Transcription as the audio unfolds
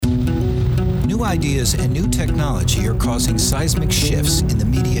New ideas and new technology are causing seismic shifts in the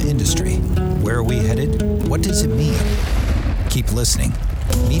media industry. Where are we headed? What does it mean? Keep listening.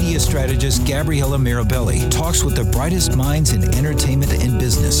 Media strategist Gabriella Mirabelli talks with the brightest minds in entertainment and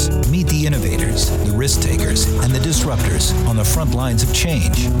business. Meet the innovators, the risk takers, and the disruptors on the front lines of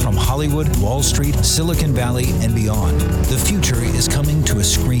change from Hollywood, Wall Street, Silicon Valley, and beyond. The future is coming to a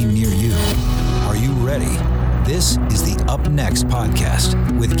screen near you. Are you ready? This is the Up Next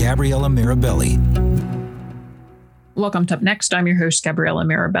podcast with Gabriella Mirabelli. Welcome to Up Next. I'm your host, Gabriella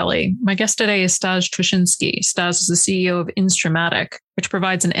Mirabelli. My guest today is Stas Trushinsky. Stas is the CEO of Instrumatic, which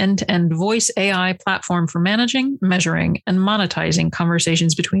provides an end-to-end voice AI platform for managing, measuring, and monetizing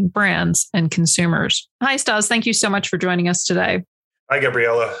conversations between brands and consumers. Hi, Stas. Thank you so much for joining us today. Hi,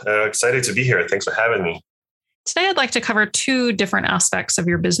 Gabriella. Excited to be here. Thanks for having me. Today, I'd like to cover two different aspects of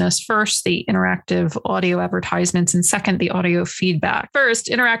your business. First, the interactive audio advertisements, and second, the audio feedback. First,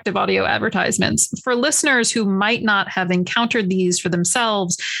 interactive audio advertisements. For listeners who might not have encountered these for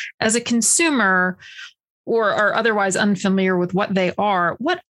themselves as a consumer or are otherwise unfamiliar with what they are,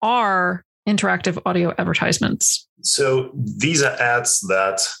 what are interactive audio advertisements? So these are ads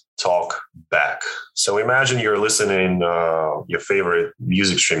that talk back. So imagine you're listening your favorite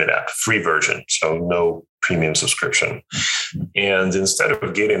music streaming app, free version, so no premium subscription. And instead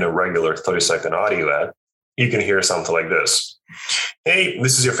of getting a regular 30-second audio ad, you can hear something like this. Hey,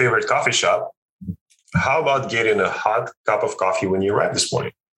 this is your favorite coffee shop. How about getting a hot cup of coffee when you arrive this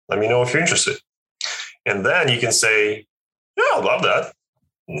morning? Let me know if you're interested. And then you can say, yeah, I love that.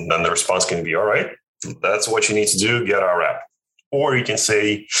 And then the response can be, all right, that's what you need to do, get our app. Or you can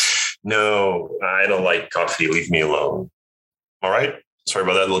say, no, I don't like coffee, leave me alone. All right, sorry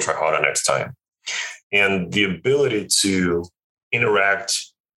about that, we'll try harder next time. And the ability to interact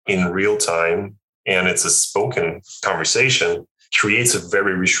in real time, and it's a spoken conversation, creates a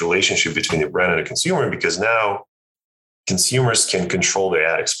very rich relationship between the brand and the consumer, because now consumers can control their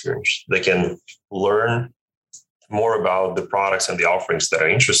ad experience. They can learn more about the products and the offerings that are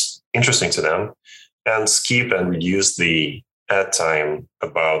interesting to them and skip and reduce the ad time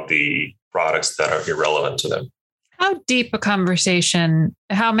about the products that are irrelevant to them. How deep a conversation,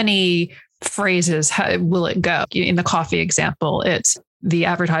 how many phrases will it go? In the coffee example, it's the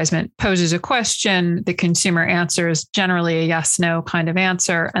advertisement poses a question, the consumer answers generally a yes, no kind of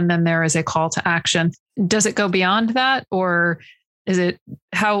answer, and then there is a call to action. Does it go beyond that, or is it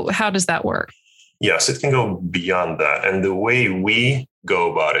how does that work? Yes, it can go beyond that. And the way we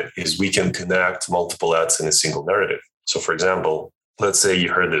go about it is we can connect multiple ads in a single narrative. So for example, let's say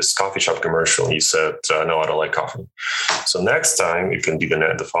you heard this coffee shop commercial and you said, no, I don't like coffee. So next time, it can be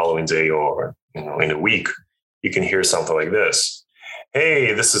the following day or in a week, you can hear something like this.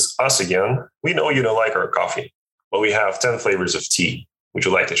 Hey, this is us again. We know you don't like our coffee, but we have 10 flavors of tea. Would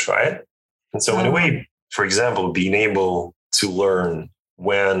you like to try it? And so in a way, for example, being able to learn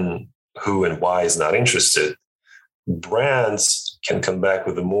when, who, and why is not interested, brands can come back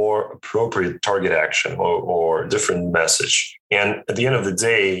with a more appropriate target action or different message. And at the end of the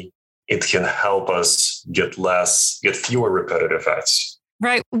day, it can help us get fewer repetitive ads.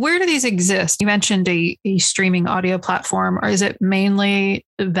 Right. Where do these exist? You mentioned a streaming audio platform, or is it mainly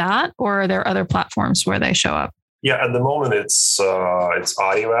that, or are there other platforms where they show up? Yeah, at the moment it's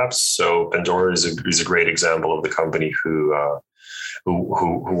audio apps. So Pandora is a great example of the company who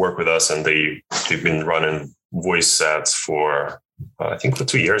work with us, and they've been running voice ads for I think for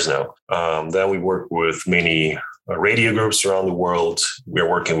 2 years now. Then we work with many radio groups around the world. We're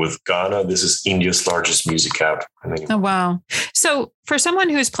working with Gaana. This is India's largest music app. Oh, wow. So for someone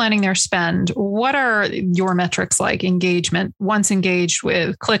who's planning their spend, what are your metrics like? Engagement, once engaged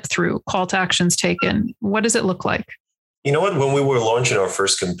with, click-through, call to actions taken. What does it look like? You know what? When we were launching our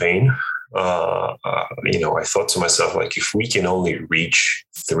first campaign, I thought to myself, like, if we can only reach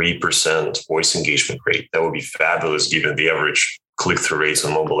 3% voice engagement rate, that would be fabulous, given the average click-through rates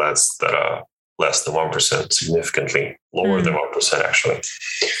on mobile ads that are less than 1%, significantly lower than 1%, actually.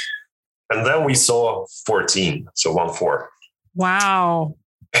 And then we saw 14, so 1-4. Wow.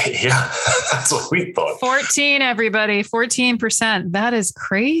 Yeah, that's what we thought. 14, everybody, 14%. That is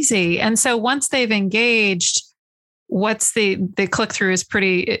crazy. And so once they've engaged, what's the click-through is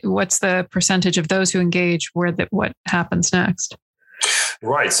what's the percentage of those who engage, what happens next?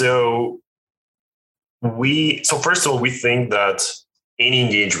 Right. So first of all, we think that any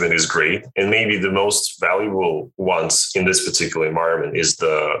engagement is great. And maybe the most valuable ones in this particular environment is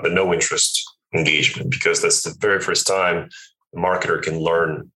the no interest engagement, because that's the very first time the marketer can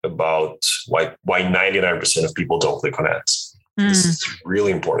learn about why 99% of people don't click on ads. This is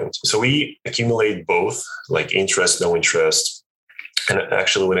really important. So we accumulate both, like interest, no interest, And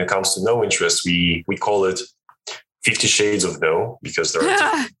actually, when it comes to no interest, we call it 50 Shades of No, because there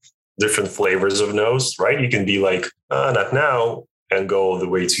are different flavors of no's, right? You can be like, not now, and go all the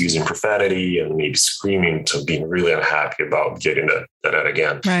way to using profanity and maybe screaming to being really unhappy about getting that ad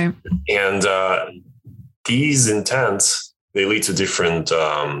again. Right. And these intents, they lead to different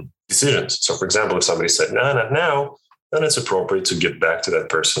decisions. So for example, if somebody said, no, not now, then it's appropriate to get back to that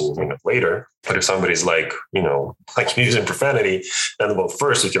person later. But if somebody's like using profanity, then well,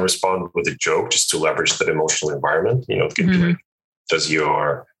 first you can respond with a joke just to leverage that emotional environment. It can be like, does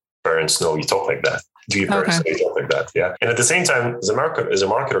your parents know you talk like that? Do your parents know you talk like that? Yeah. And at the same time, as a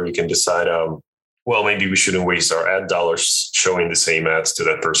marketer, you can decide, well, maybe we shouldn't waste our ad dollars showing the same ads to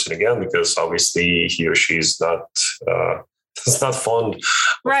that person again, because obviously he or she is not fond of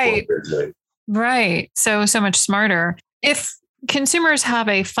right. Right. So much smarter. If consumers have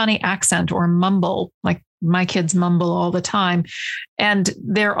a funny accent or mumble, like my kids mumble all the time, and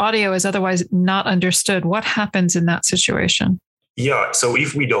their audio is otherwise not understood, what happens in that situation? Yeah. So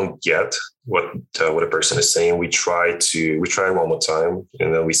if we don't get what a person is saying, we try one more time,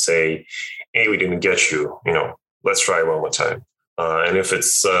 and then we say, hey, we didn't get you, let's try one more time. And if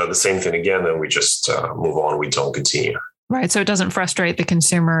it's the same thing again, then we just move on. We don't continue. Right. So it doesn't frustrate the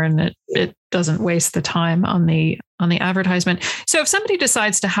consumer, and it doesn't waste the time on the advertisement. So if somebody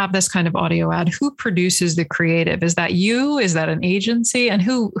decides to have this kind of audio ad, who produces the creative? Is that you? Is that an agency? And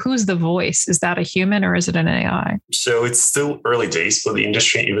who's the voice? Is that a human or is it an AI? So it's still early days for the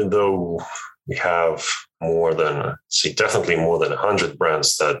industry, even though we have definitely more than 100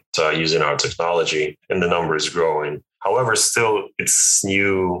 brands that are using our technology, and the number is growing. However, still it's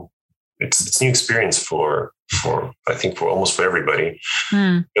new. It's new experience for almost for everybody.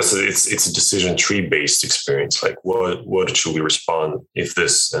 Because it's a decision tree based experience. Like what should we respond if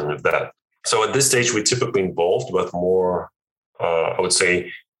this and if that? So at this stage, we're typically involved, but more, I would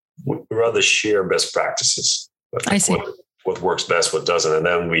say, we rather share best practices. I see what works best, what doesn't, and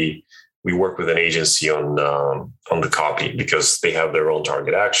then we work with an agency on the copy, because they have their own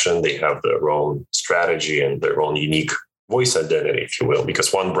target action, they have their own strategy and their own unique voice identity, if you will.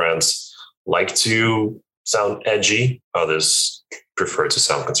 Because one brands like to sound edgy, others prefer to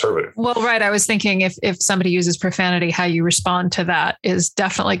sound conservative. Well, right. I was thinking if somebody uses profanity, how you respond to that is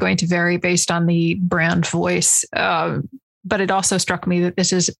definitely going to vary based on the brand voice. But it also struck me that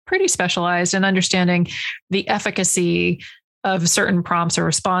this is pretty specialized in understanding the efficacy of certain prompts or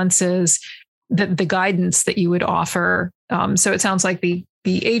responses, the guidance that you would offer. So it sounds like the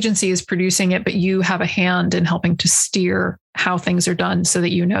agency is producing it, but you have a hand in helping to steer how things are done so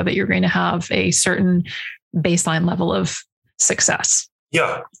that you know that you're going to have a certain baseline level of success.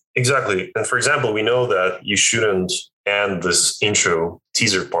 Yeah, exactly. And for example, we know that you shouldn't end this intro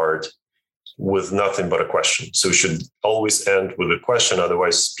teaser part with nothing but a question. So it should always end with a question.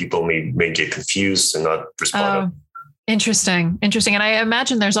 Otherwise, people may get confused and not respond. Interesting. And I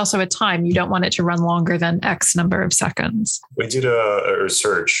imagine there's also a time. You don't want it to run longer than X number of seconds. We did a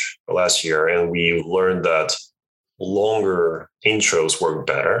research last year, and we learned that longer intros work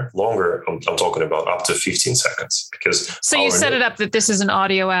better. Longer, I'm talking about up to 15 seconds. So you set it up that this is an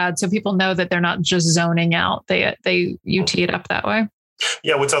audio ad, so people know that they're not just zoning out. You tee it up that way.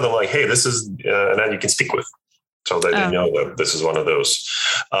 Yeah, we tell them like, hey, this is an ad you can speak with, so that they know that this is one of those.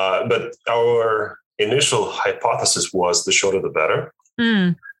 But our initial hypothesis was the shorter the better.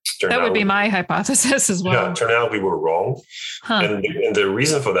 That would be my hypothesis as well. Yeah, turned out we were wrong. And the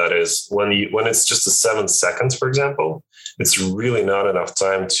reason for that is when it's just 7 seconds, for example, it's really not enough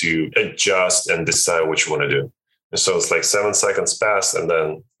time to adjust and decide what you want to do. And so it's like 7 seconds pass, and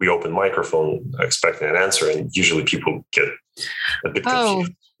then we open microphone expecting an answer, and usually people get a bit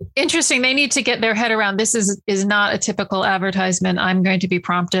confused. Interesting. They need to get their head around this is not a typical advertisement. I'm going to be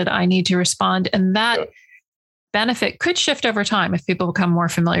prompted. I need to respond. And that benefit could shift over time if people become more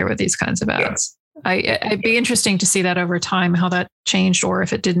familiar with these kinds of ads. It'd be interesting to see that over time, how that changed or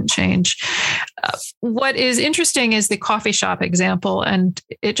if it didn't change. What is interesting is the coffee shop example. And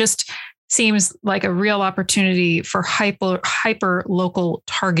it just seems like a real opportunity for hyper local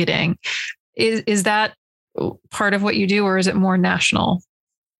targeting. Is that part of what you do, or is it more national?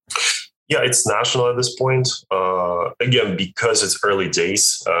 Yeah, it's national at this point. Again, because it's early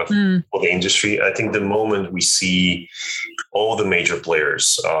days for the industry. I think the moment we see all the major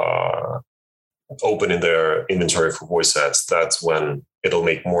players opening their inventory for voice ads, that's when it'll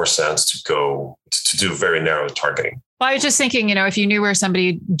make more sense to go to do very narrow targeting. Well, I was just thinking, if you knew where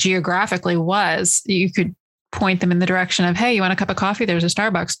somebody geographically was, you could point them in the direction of, hey, you want a cup of coffee? There's a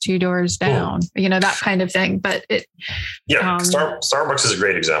Starbucks 2 doors down, that kind of thing. But Starbucks is a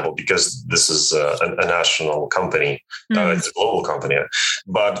great example because this is a national company. It's a global company,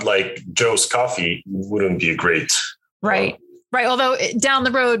 but like Joe's Coffee wouldn't be a great. Right. Although down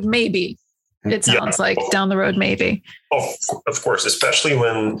the road, maybe. It sounds like down the road, maybe. Of course, especially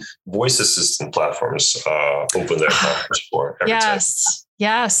when voice assistant platforms open their platforms for every time.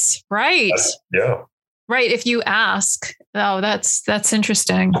 Yes. Right. Yeah. Right. If you ask, that's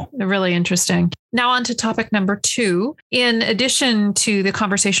interesting. Really interesting. Now on to topic number 2. In addition to the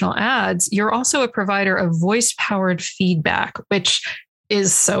conversational ads, you're also a provider of voice-powered feedback, which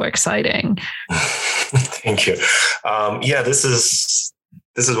is so exciting. Thank you.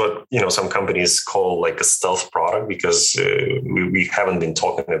 This is what, some companies call like a stealth product because we haven't been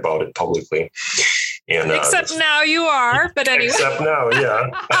talking about it publicly. And except now you are, but anyway. Except now, yeah.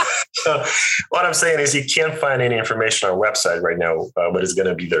 What I'm saying is you can't find any information on our website right now, but it's going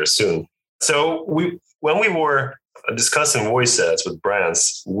to be there soon. So when we were discussing voice ads with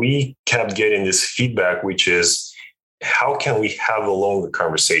brands, we kept getting this feedback, which is, how can we have a longer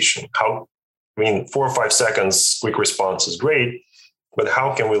conversation? 4 or 5 seconds, quick response is great. But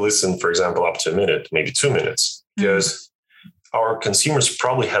how can we listen, for example, up to a minute, maybe 2 minutes? Because our consumers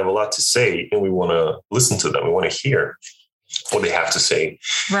probably have a lot to say and we want to listen to them. We want to hear what they have to say.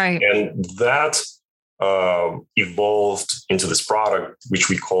 Right. And that evolved into this product, which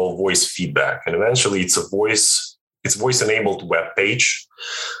we call voice feedback. And eventually it's voice-enabled web page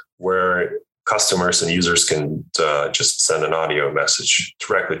where customers and users can just send an audio message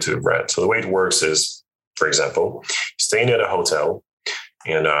directly to the brand. So the way it works is, for example, staying at a hotel,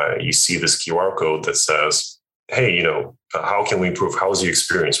 and you see this QR code that says, hey, how can we improve? How's your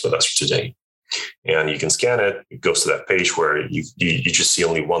experience with us today? And you can scan it. It goes to that page where you just see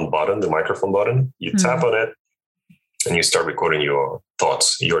only one button, the microphone button. You tap on it and you start recording your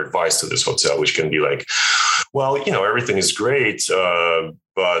thoughts, your advice to this hotel, which can be like, well, everything is great,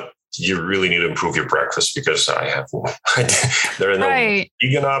 but you really need to improve your breakfast because there are no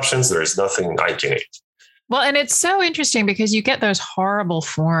vegan options. There is nothing I can eat. Well, and it's so interesting because you get those horrible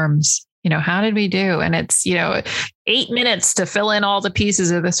forms, how did we do? And it's, 8 minutes to fill in all the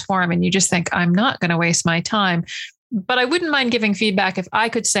pieces of this form. And you just think, I'm not going to waste my time, but I wouldn't mind giving feedback if I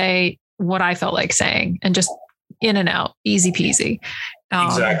could say what I felt like saying and just in and out, easy peasy.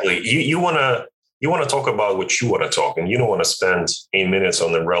 Exactly. You want to talk about what you want to talk, and you don't want to spend 8 minutes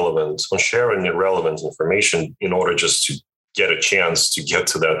on sharing irrelevant information in order just to get a chance to get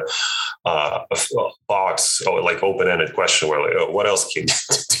to that box or like open-ended question where like, what else do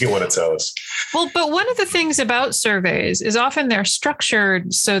you want to tell us? Well, but one of the things about surveys is often they're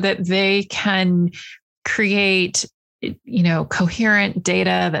structured so that they can create, coherent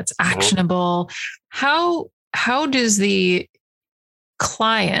data that's actionable. How does the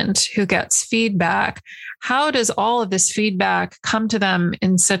client who gets feedback, how does all of this feedback come to them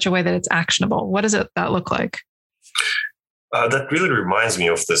in such a way that it's actionable? What does that look like? That really reminds me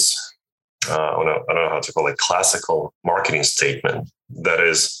of this, I don't know how to call it, classical marketing statement. That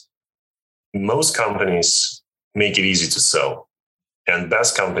is, most companies make it easy to sell and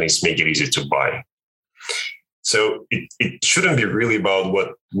best companies make it easy to buy. So it shouldn't be really about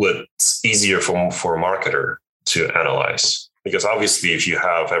what's easier for a marketer to analyze. Because obviously, if you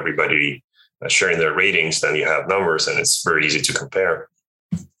have everybody sharing their ratings, then you have numbers and it's very easy to compare.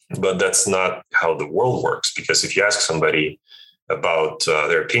 But that's not how the world works. Because if you ask somebody about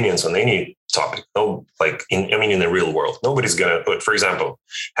their opinions on any topic, in the real world, nobody's going to put, for example,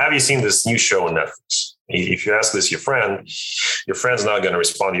 have you seen this new show on Netflix? If you ask this your friend's not going to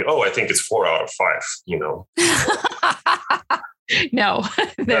respond to you, oh, I think it's 4 out of 5, No,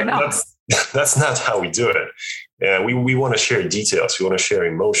 they're not. That's not how we do it. We want to share details. We want to share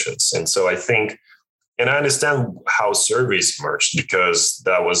emotions. And so I think, and I understand how surveys emerged because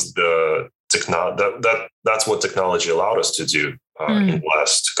that was that's what technology allowed us to do in the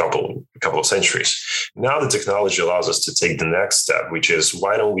last couple of centuries. Now the technology allows us to take the next step, which is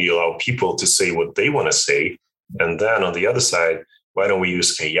why don't we allow people to say what they want to say? And then on the other side, why don't we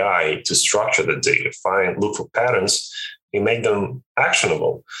use AI to structure the data, look for patterns and make them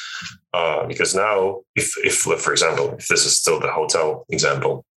actionable? Because now, if for example, if this is still the hotel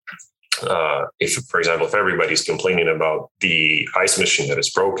example, if everybody's complaining about the ice machine that is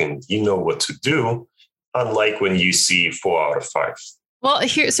broken, you know what to do, unlike when you see 4 out of 5. Well,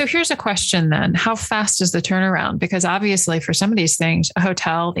 here's a question then. How fast is the turnaround? Because obviously for some of these things, a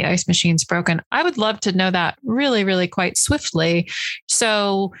hotel, the ice machine's broken. I would love to know that really, really quite swiftly.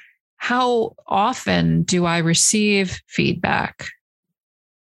 So how often do I receive feedback?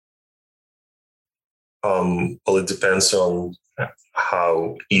 Well, it depends on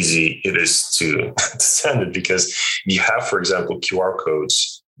how easy it is to send it, because you have, for example, QR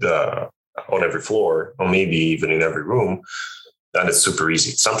codes on every floor, or maybe even in every room, then it's super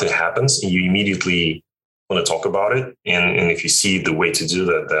easy. Something happens and you immediately want to talk about it. And if you see the way to do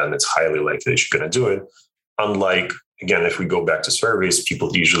that, then it's highly likely that you're going to do it. Unlike, again, if we go back to surveys,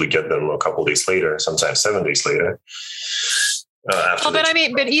 people usually get them a couple of days later, sometimes 7 days later.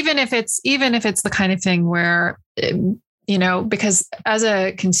 But even if it's the kind of thing where, because as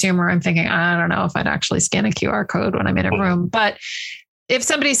a consumer, I'm thinking, I don't know if I'd actually scan a QR code when I'm in a room, but if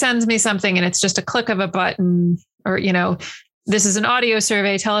somebody sends me something and it's just a click of a button, or, this is an audio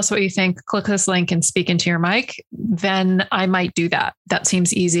survey, tell us what you think, click this link and speak into your mic, then I might do that. That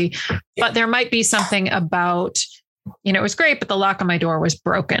seems easy. But there might be something about, it was great, but the lock on my door was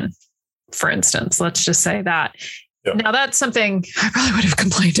broken, for instance. Let's just say that. Yep. Now that's something I probably would have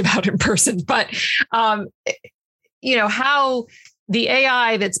complained about in person, but, how the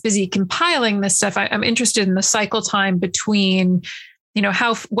AI that's busy compiling this stuff, I'm interested in the cycle time between,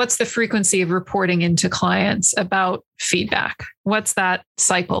 what's the frequency of reporting into clients about feedback? What's that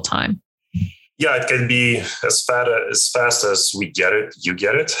cycle time? Yeah, it can be as fast as we get it, you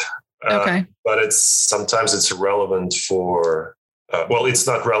get it. Okay. But sometimes it's irrelevant for, it's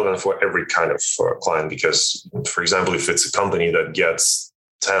not relevant for every kind of client, because, for example, if it's a company that gets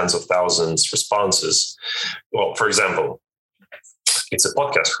tens of thousands responses, well, for example, it's a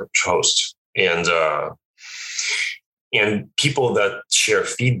podcast host, and people that share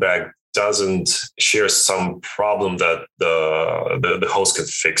feedback doesn't share some problem that the host can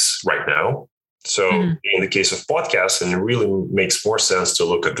fix right now. So in the case of podcasting, it really makes more sense to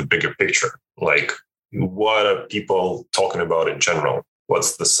look at the bigger picture. Like, what are people talking about in general?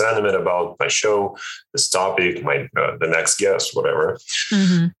 What's the sentiment about my show, this topic, the next guest, whatever.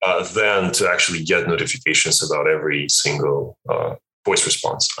 Then to actually get notifications about every single voice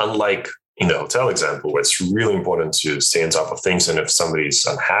response. Unlike in the hotel example, where it's really important to stay on top of things. And if somebody's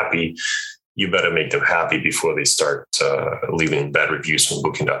unhappy, you better make them happy before they start leaving bad reviews on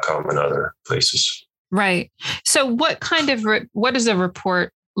Booking.com and other places. Right. So what does a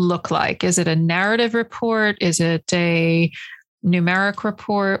report look like? Is it a narrative report? Is it a numeric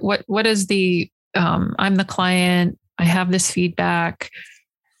report? What is the, I'm the client, I have this feedback,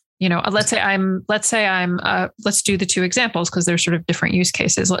 let's do the two examples because they're sort of different use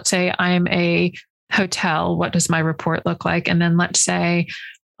cases. Let's say I'm a hotel. What does my report look like? And then let's say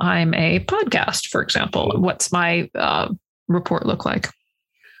I'm a podcast, for example. What's my report look like?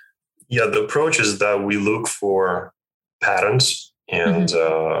 Yeah, the approach is that we look for patterns and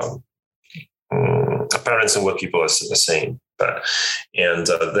patterns in what people are saying. And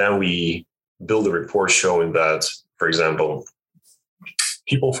then we build a report showing that, for example,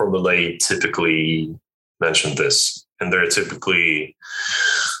 people from LA typically mention this, and they're typically,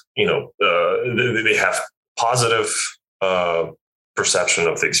 they have positive perception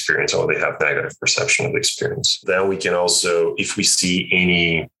of the experience, or they have negative perception of the experience. Then we can also, if we see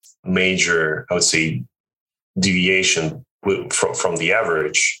any major, I would say, deviation from the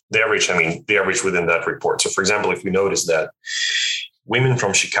average, the average within that report. So, for example, if we notice that women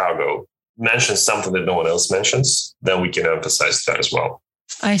from Chicago mention something that no one else mentions, then we can emphasize that as well.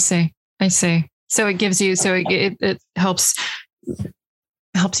 I see. So it gives you, it helps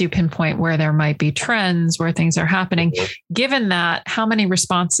you pinpoint where there might be trends, where things are happening. Given that, how many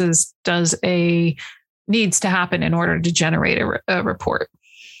responses needs to happen in order to generate a report?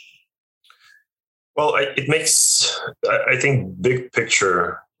 Well, I think big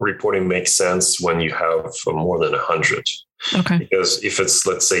picture reporting makes sense when you have more than 100. Okay. Because if it's,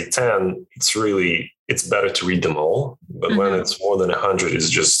 let's say 10, it's better to read them all. But when it's more than 100,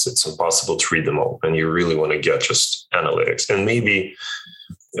 it's impossible to read them all. And you really want to get just analytics and maybe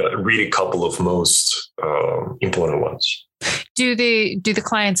read a couple of most important ones. Do the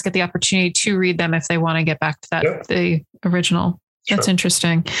clients get the opportunity to read them if they want to get back to that, the original? Sure. That's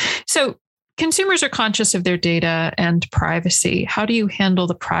interesting. So consumers are conscious of their data and privacy. How do you handle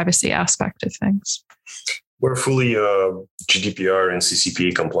the privacy aspect of things? We're fully GDPR and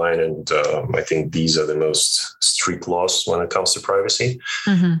CCPA compliant, and I think these are the most strict laws when it comes to privacy.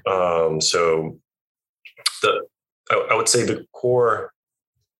 So I would say the core,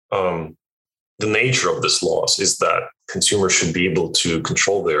 the nature of this laws is that consumers should be able to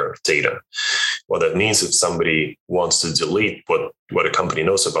control their data. What that means, if somebody wants to delete what a company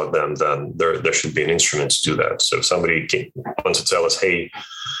knows about them, then there should be an instrument to do that. So if somebody wants to tell us, hey,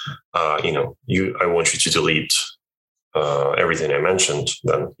 I want you to delete everything I mentioned,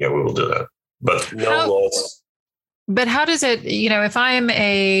 then we will do that. But laws. But how does it, if I'm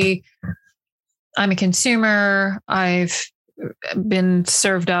I'm a consumer. I've been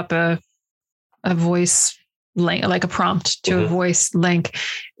served up a voice link, like a prompt to a voice link.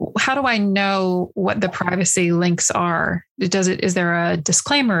 How do I know what the privacy links are? Is there a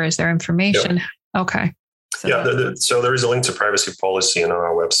disclaimer? Is there information? Yeah. Okay. So so there is a link to privacy policy on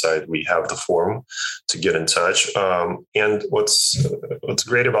our website. We have the form to get in touch. And what's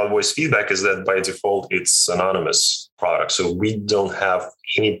great about voice feedback is that by default, it's anonymous product. So we don't have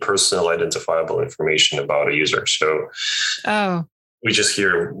any personal identifiable information about a user. So we just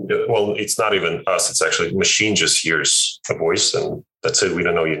hear, well, it's not even us. It's actually machine just hears a voice and that's it. We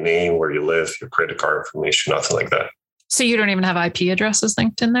don't know your name, where you live, your credit card information, nothing like that. So you don't even have IP addresses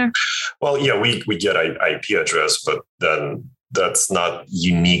linked in there? Well, yeah, we get an IP address, but then that's not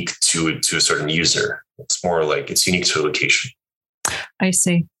unique to a certain user. It's more like it's unique to a location. I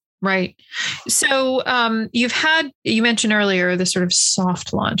see. Right. So you mentioned earlier the sort of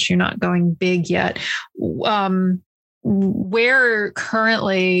soft launch. You're not going big yet. Where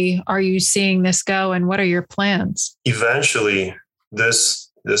currently are you seeing this go and what are your plans? Eventually, this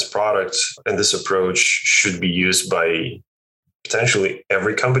product and this approach should be used by potentially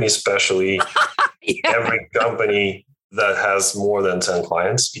every company, especially every company that has more than 10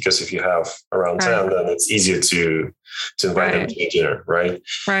 clients. Because if you have around 10, then it's easier to invite them to dinner, right?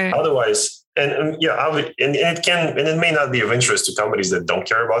 Right. Otherwise, and it may not be of interest to companies that don't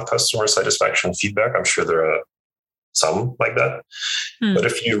care about customer satisfaction feedback. I'm sure there are some like that. But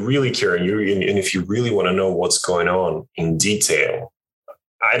if you really care and if you really want to know what's going on in detail,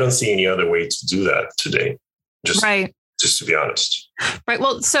 I don't see any other way to do that today. Just to be honest. Right.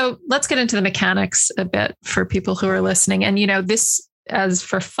 Well, so let's get into the mechanics a bit for people who are listening. And, this as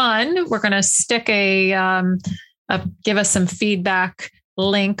for fun, we're going to stick give us some feedback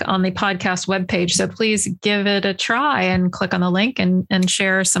link on the podcast webpage. So please give it a try and click on the link and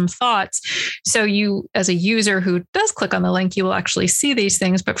share some thoughts. So you, as a user who does click on the link, you will actually see these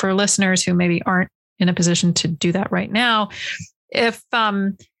things. But for listeners who maybe aren't in a position to do that right now, if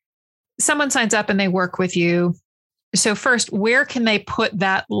someone signs up and they work with you, so first, where can they put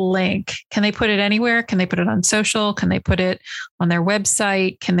that link? Can they put it anywhere? Can they put it on social? Can they put it on their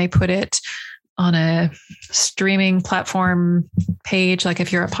website? Can they put it on a streaming platform page? Like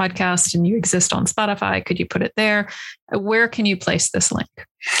if you're a podcast and you exist on Spotify, could you put it there? Where can you place this link?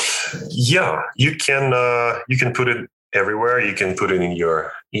 Yeah, you can put it everywhere. You can put it in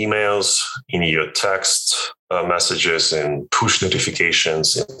your emails, in your text messages, in push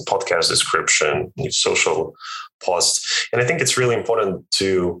notifications, in podcast description, in social posts. And I think it's really important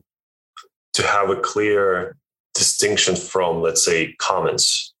to have a clear distinction from, let's say,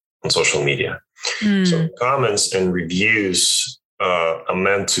 comments on social media. So comments and reviews are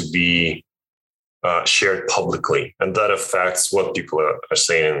meant to be shared publicly, and that affects what people are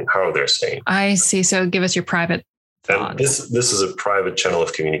saying and how they're saying. I see. So give us your private thoughts. And this is a private channel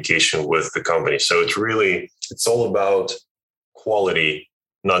of communication with the company. So it's all about quality,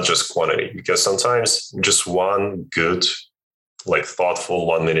 not just quantity, because sometimes just one good, like thoughtful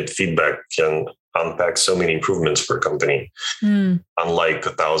 1-minute feedback can unpack so many improvements for a company, unlike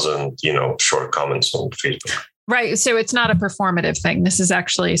 1,000, short comments on Facebook. Right. So it's not a performative thing. This is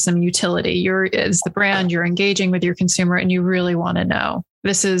actually some utility. As the brand, you're engaging with your consumer and you really want to know.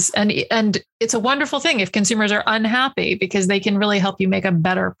 This is, and it's a wonderful thing if consumers are unhappy because they can really help you make a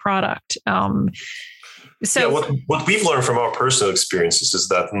better product. What we've learned from our personal experiences is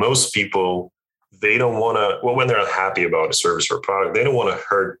that most people, they don't want to, when they're unhappy about a service or a product, they don't want to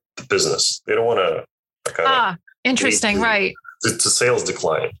hurt the business. They don't want to interesting, right. To sales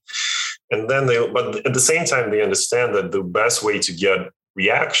decline. And then but at the same time, they understand that the best way to get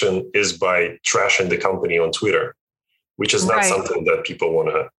reaction is by trashing the company on Twitter, which is not something that people want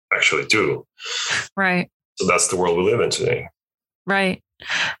to actually do. Right. So that's the world we live in today. Right.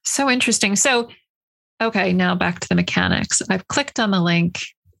 So interesting. So, okay, now back to the mechanics. I've clicked on the link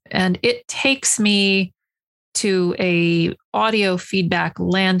and it takes me to a audio feedback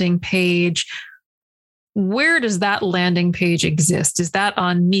landing page. Where does that landing page exist? Is that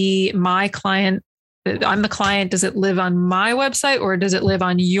on me, my client? I'm the client. Does it live on my website or does it live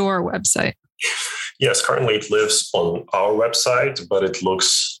on your website? Yes, currently it lives on our website, but it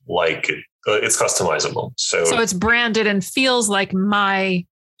looks like it's customizable. So it's branded and feels like my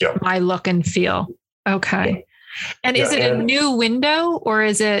look and feel. Okay. Yeah. And is it a new window or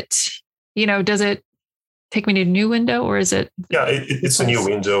is it, does it take me to a new window or is it? Yeah, it's a new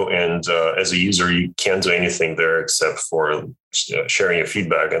window. And as a user, you can't do anything there except for sharing your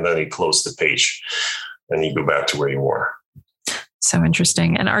feedback. And then you close the page and you go back to where you were. So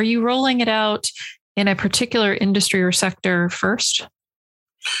interesting. And are you rolling it out in a particular industry or sector first?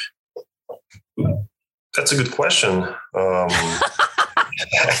 That's a good question.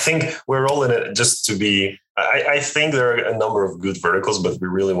 I think we're all in it just to be. I think there are a number of good verticals, but we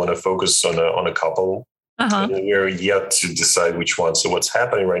really want to focus on a couple. And we're yet to decide which one. So what's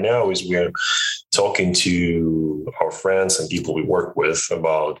happening right now is we're talking to our friends and people we work with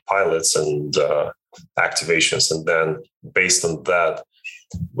about pilots and activations, and then based on that,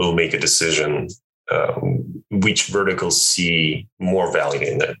 we'll make a decision which verticals see more value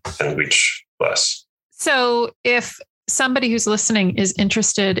in it and which less. So if somebody who's listening is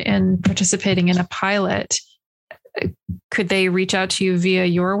interested in participating in a pilot, could they reach out to you via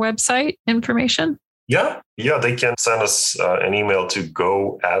your website information? Yeah, they can send us an email to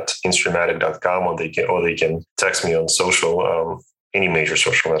go@instrumatic.com, or they can text me on social, any major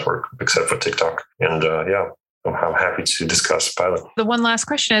social network except for TikTok. And I'm happy to discuss pilot. The one last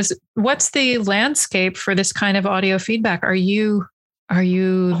question is, what's the landscape for this kind of audio feedback? Are you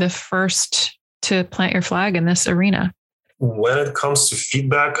the first to plant your flag in this arena? When it comes to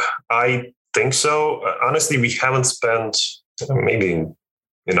feedback, I think so. Honestly, we haven't spent maybe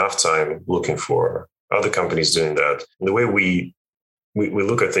enough time looking for other companies doing that. And the way we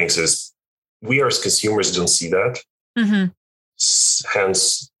look at things is we as consumers don't see that. Mm-hmm.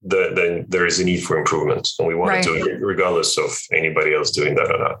 Hence, there is a need for improvement, and we want to do it regardless of anybody else doing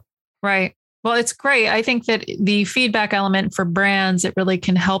that or not. Right. Well, it's great. I think that the feedback element for brands, it really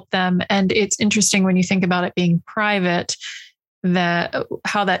can help them. And it's interesting when you think about it being private,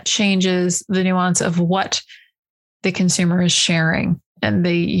 how that changes the nuance of what the consumer is sharing and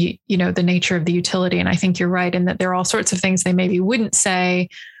the nature of the utility. And I think you're right in that there are all sorts of things they maybe wouldn't say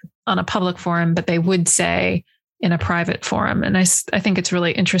on a public forum, but they would say in a private forum. And I think it's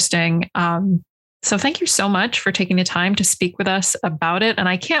really interesting. So thank you so much for taking the time to speak with us about it. And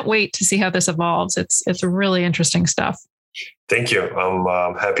I can't wait to see how this evolves. It's really interesting stuff. Thank you.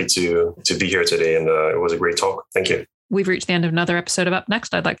 I'm happy to be here today. And it was a great talk. Thank you. We've reached the end of another episode of Up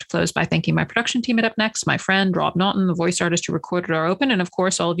Next. I'd like to close by thanking my production team at Up Next, my friend Rob Naughton, the voice artist who recorded our open, and of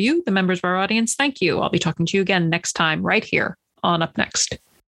course, all of you, the members of our audience. Thank you. I'll be talking to you again next time right here on Up Next.